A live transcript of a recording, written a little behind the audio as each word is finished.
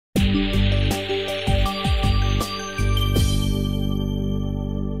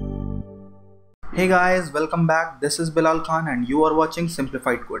Hey guys, welcome back. This is Bilal Khan and you are watching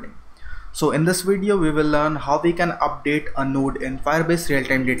Simplified Coding. So in this video we will learn how we can update a node in Firebase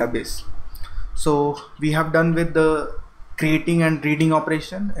Realtime Database. So we have done with the creating and reading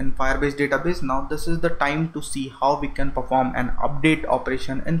operation in Firebase Database. Now this is the time to see how we can perform an update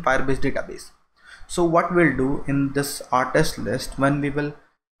operation in Firebase Database. So what we'll do in this artist list, when we will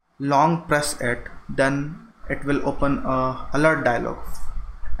long press it, then it will open a alert dialog,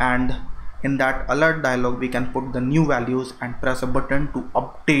 and in that alert dialog we can put the new values and press a button to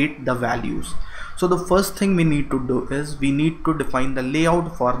update the values. So the first thing we need to do is we need to define the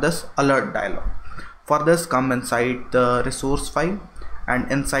layout for this alert dialog. For this, come inside the resource file,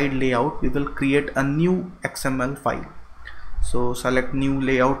 and inside layout we will create a new XML file. So select new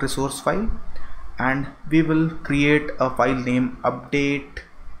layout resource file and we will create a file name update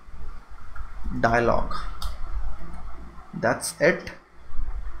dialog. That's it.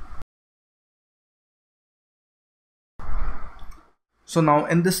 So now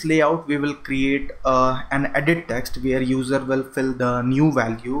in this layout we will create an edit text where user will fill the new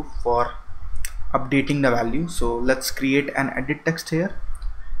value for updating the value. So let's create an edit text here,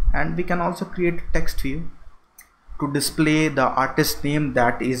 and we can also create a text view to display the artist name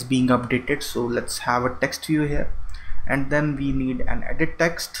that is being updated. So let's have a text view here, and then we need an edit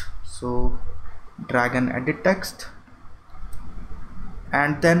text. So drag an edit text,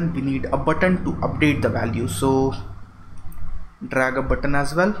 and then we need a button to update the value. So drag a button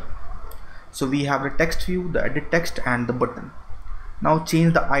as well. So we have the text view, the edit text, and the button. Now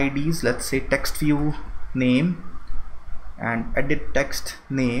change the IDs. Let's say text view name and edit text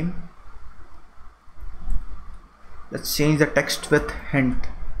name. Let's change the text with hint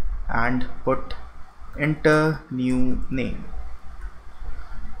and put enter new name.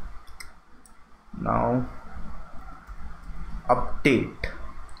 Now update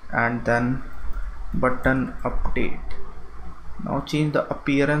and then button update. Now change the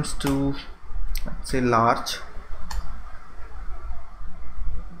appearance to, let's say, large,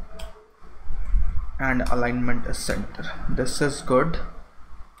 and alignment is center. This is good,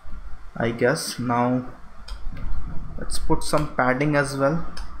 I guess. Now let's put some padding as well.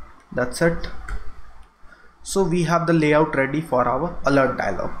 That's it. So we have the layout ready for our alert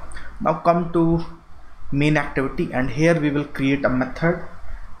dialog. Now come to main activity, and here we will create a method,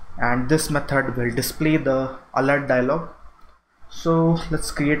 and this method will display the alert dialog. So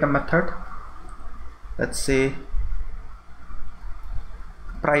let's create a method. Let's say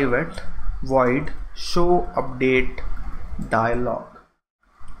private void show update dialog,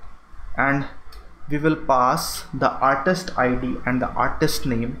 and we will pass the artist ID and the artist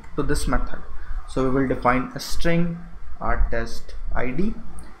name to this method. So we will define a string artist ID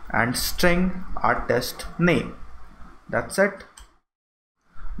and string artist name. That's it.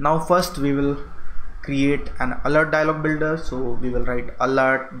 Now first we will create an alert dialog builder. So we will write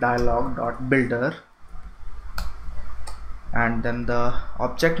alert dialog dot builder, and then the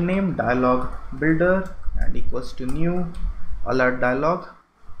object name dialog builder and equals to new alert dialog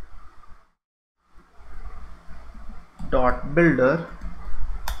dot builder,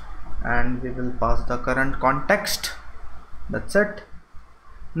 and we will pass the current context. That's it.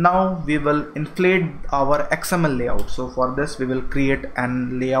 Now we will inflate our XML layout. So for this we will create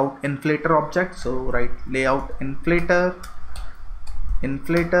an layout inflator object. So write layout inflator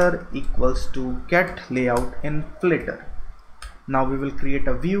equals to get layout inflator. Now we will create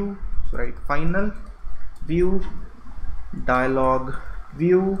a view. So write final view dialog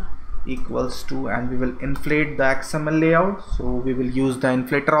view equals to, and we will inflate the XML layout. So we will use the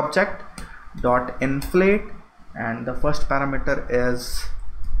inflator object dot inflate, and the first parameter is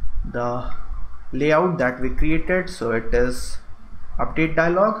the layout that we created. So it is update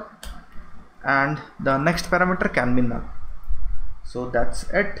dialog, and the next parameter can be null. So that's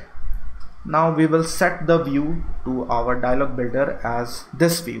it. Now we will set the view to our dialog builder as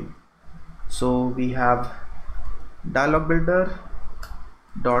this view. So we have dialog builder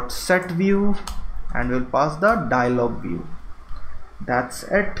dot set view, and we'll pass the dialog view. That's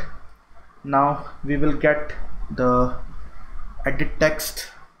it. Now we will get the edit text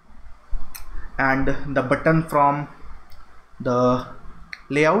and the button from the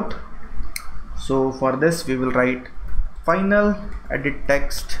layout. So for this we will write final edit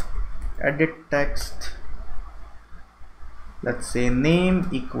text, let's say name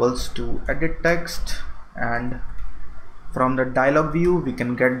equals to edit text, and from the dialog view we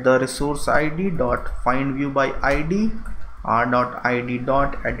can get the resource ID dot find view by ID r dot id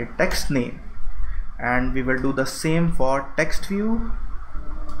dot edit text name, and we will do the same for text view.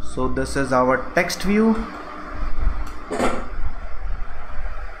 So this is our text view,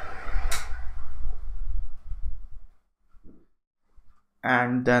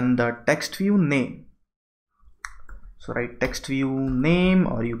 and then the text view name. So write text view name,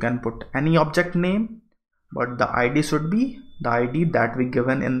 or you can put any object name, but the ID should be the ID that we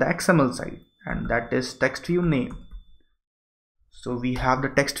given in the XML side, and that is text view name. So we have the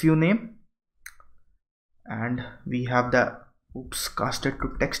text view name, and we have the casted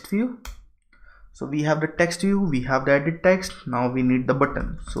to text view. So we have the text view, we have the edit text. Now we need the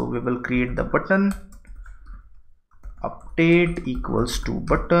button, so we will create the button. Update equals to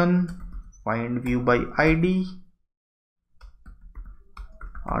button, find view by ID,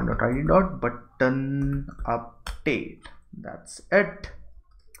 r.id dot button update. That's it.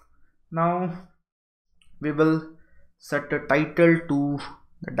 Now we will set a title to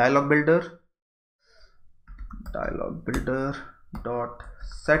the dialog builder. Dialog builder dot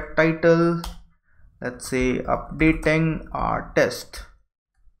set title. Let's say updating our test,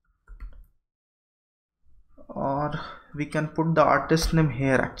 or we can put the artist name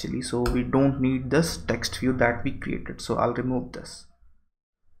here actually, so we don't need this text view that we created. So I'll remove this.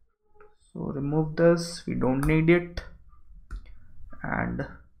 So remove this, we don't need it, and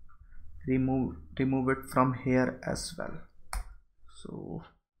remove it from here as well. So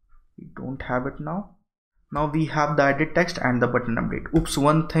we don't have it now. Now we have the edit text and the button update. Oops,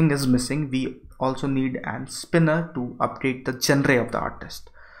 one thing is missing. We also need an spinner to update the genre of the artist.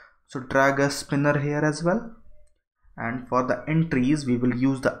 So drag a spinner here as well. And for the entries, we will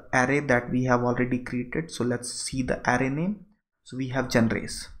use the array that we have already created. So let's see the array name. So we have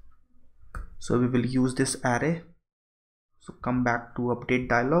genres. So we will use this array. So come back to update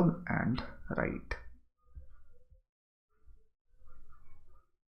dialog and write.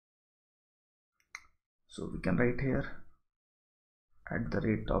 So we can write here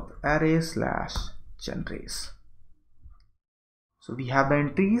 @array / genres. So we have the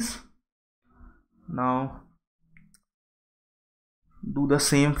entries. Now do the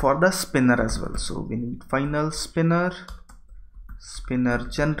same for the spinner as well. So we need final spinner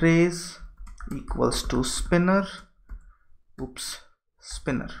genres equals to spinner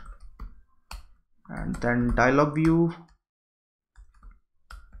spinner, and then dialog view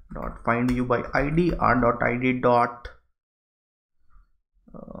dot find view by ID, r.id dot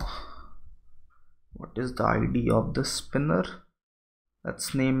what is the ID of the spinner?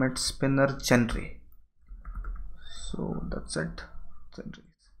 Let's name it spinner genre. So that's it,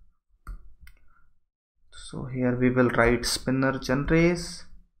 genres. So here we will write spinner genres.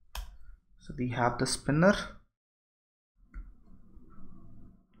 So we have the spinner,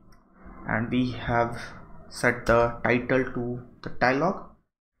 and we have set the title to the dialog.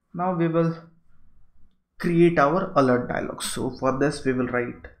 Now we will create our alert dialog. So for this we will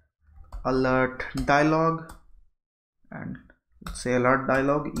write alert dialog, and let's say alert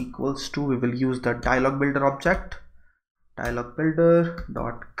dialog equals to, we will use the dialog builder object, dialog builder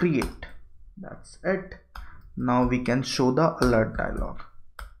dot create. That's it. Now we can show the alert dialog.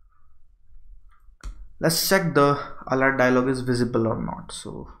 Let's check the alert dialog is visible or not.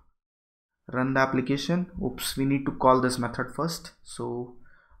 So run the application. Oops, we need to call this method first. So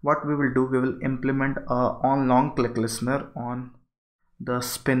what we will do, we will implement a on long click listener on the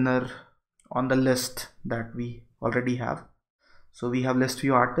spinner on the list that we already have. So we have list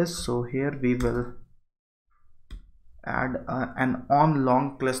view artists. So here we will add an on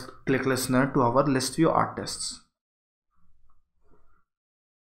long click listener to our list view artists.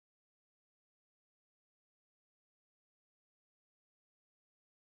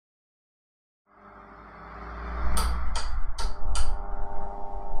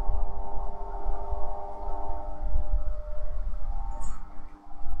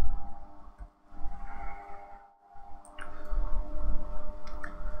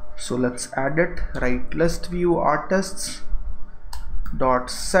 So let's add it. Write list view artists dot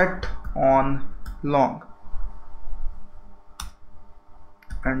set on long,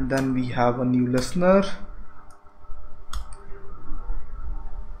 and then we have a new listener.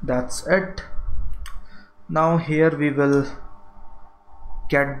 That's it. Now here we will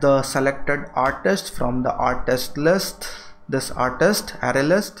get the selected artist from the artist list, this artist array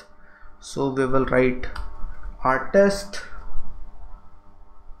list. So we will write artist.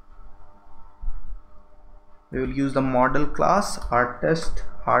 We will use the model class artist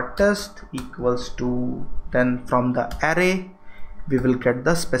equals to, then from the array we will get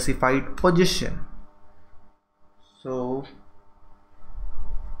the specified position. So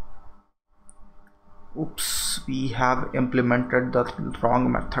oops, we have implemented the wrong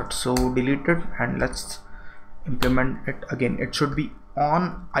method, so delete it and let's implement it again. It should be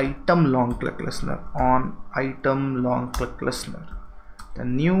on item long click listener, on item long click listener,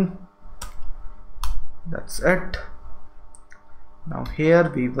 then new. That's it. Now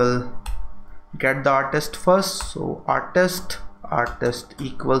here we will get the artist first, so artist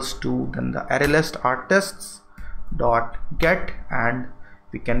equals to then the array list artists dot get, and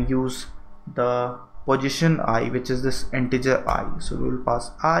we can use the position I, which is this integer I, so we will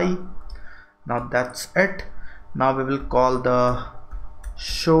pass I. Now that's it. Now we will call the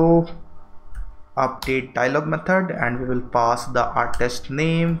show update dialog method, and we will pass the artist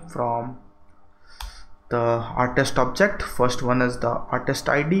name from the artist object. First one is the artist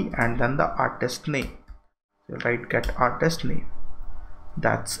ID and then the artist name. So write get artist name.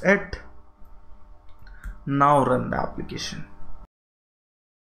 That's it. Now run the application.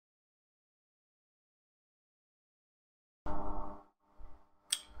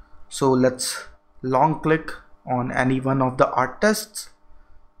 So let's long click on any one of the artists.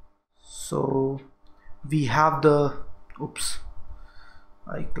 So we have the, oops,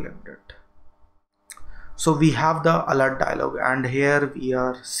 I clicked it. So we have the alert dialog, and here we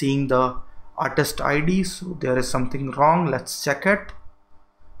are seeing the artist ID. So there is something wrong. Let's check it.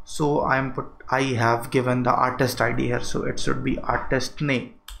 So I have given the artist ID here, so it should be artist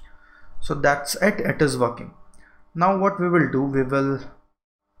name. So that's it. It is working. Now what we will do, we will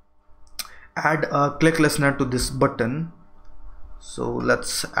add a click listener to this button. So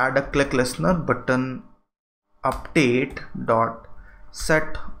let's add a click listener button update dot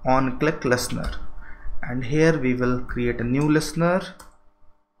set on click listener, and here we will create a new listener.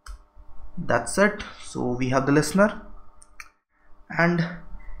 That's it. So we have the listener, and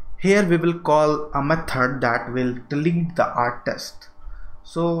here we will call a method that will delete the artist.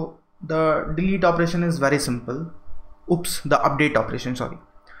 So the delete operation is very simple. Oops, the update operation, sorry.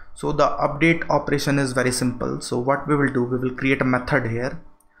 So the update operation is very simple. So what we will do, we will create a method here.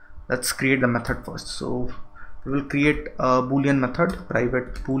 Let's create the method first. So we will create a boolean method,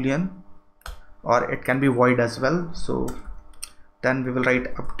 private boolean, or it can be void as well. So then we will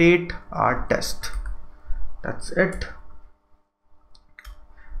write update artist. That's it.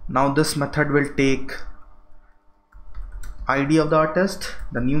 Now this method will take ID of the artist,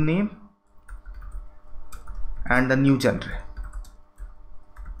 the new name, and the new genre.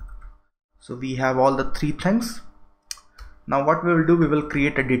 So we have all the three things. Now what we will do, we will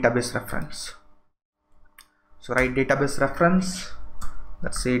create a database reference. So write database reference.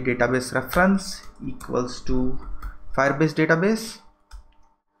 Let's say database reference equals to Firebase Database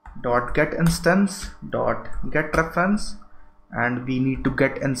dot get instance dot get reference, and we need to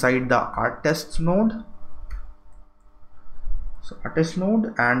get inside the artists node. So artist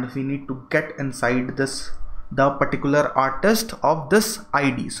node, and we need to get inside this the particular artist of this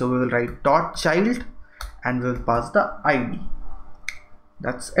ID. So we will write dot child and we will pass the ID.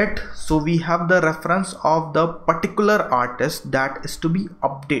 That's it. So we have the reference of the particular artist that is to be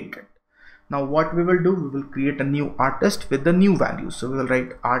updated. Now what we will do, we will create a new artist with the new value. So we will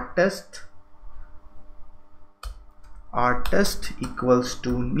write artist equals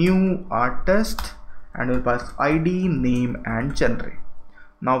to new artist, and we'll pass ID, name, and genre.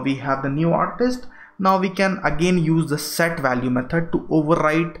 Now we have the new artist. Now we can again use the set value method to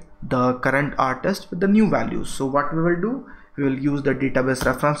override the current artist with the new values. So what we will do, we will use the database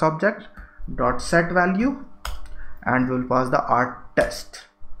reference object dot set value, and we will pass the artist.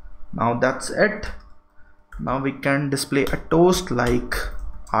 Now that's it. Now we can display a toast like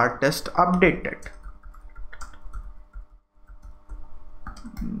artist updated.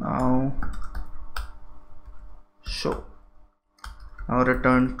 Now show. Now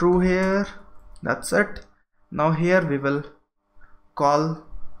return true here. That's it. Now here we will call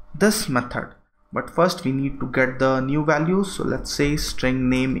this method, but first we need to get the new values. So let's say string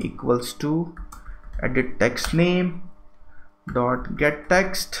name equals to edit text name dot get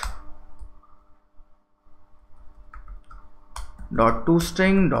text dot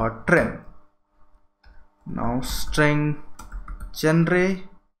toString dot trim. Now string genre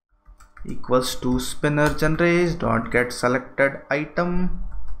equals to spinner genres dot get selected item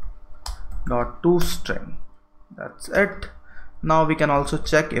dot toString. That's it. Now we can also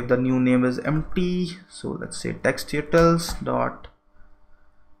check if the new name is empty. So let's say text utils dot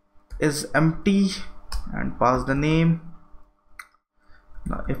is empty and pass the name.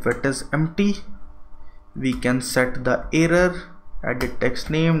 Now if it is empty, we can set the error, edit text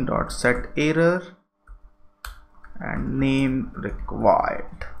name dot set error and name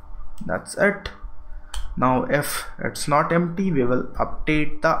required. That's it. Now if it's not empty, we will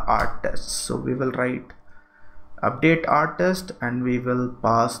update the artist. So we will write update artist and we will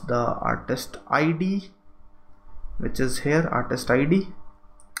pass the artist ID, which is here artist ID.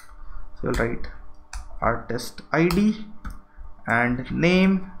 So we'll write artist ID and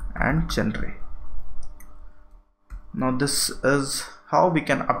name and genre. Now this is how we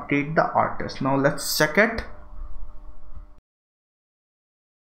can update the artist. Now let's check it.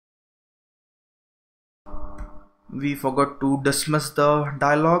 We forgot to dismiss the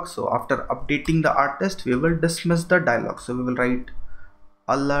dialog, so after updating the artist we will dismiss the dialog. So we will write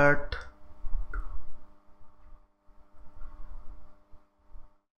alert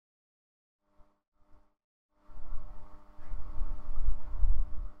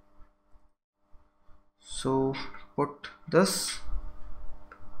so put this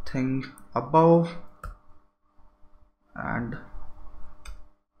thing above and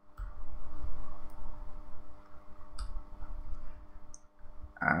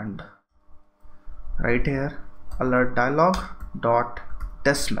right here alert dialog dot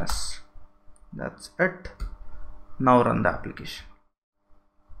dismiss. That's it. Now run the application.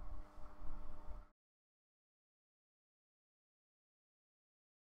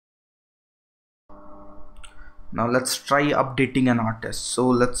 Now let's try updating an artist. So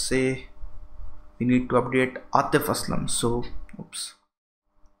let's say we need to update Atif Aslam. So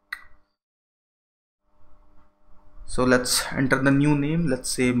so let's enter the new name. Let's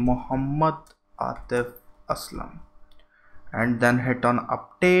say Muhammad Atif Aslam and then hit on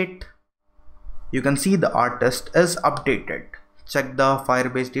update. You can see the artist is updated. Check the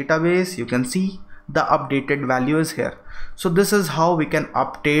Firebase database. You can see the updated value is here. So this is how we can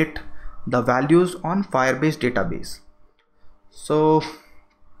update the values on Firebase database. So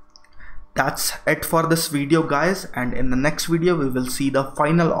that's it for this video guys, and in the next video we will see the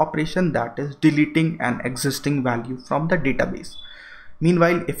final operation, that is deleting an existing value from the database.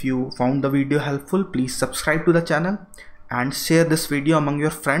 Meanwhile, if you found the video helpful, please subscribe to the channel and share this video among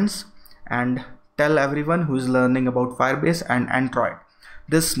your friends and tell everyone who is learning about Firebase and Android.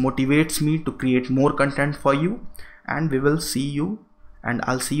 This motivates me to create more content for you, and we will see you, and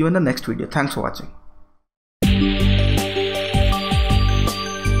I'll see you in the next video. Thanks for watching.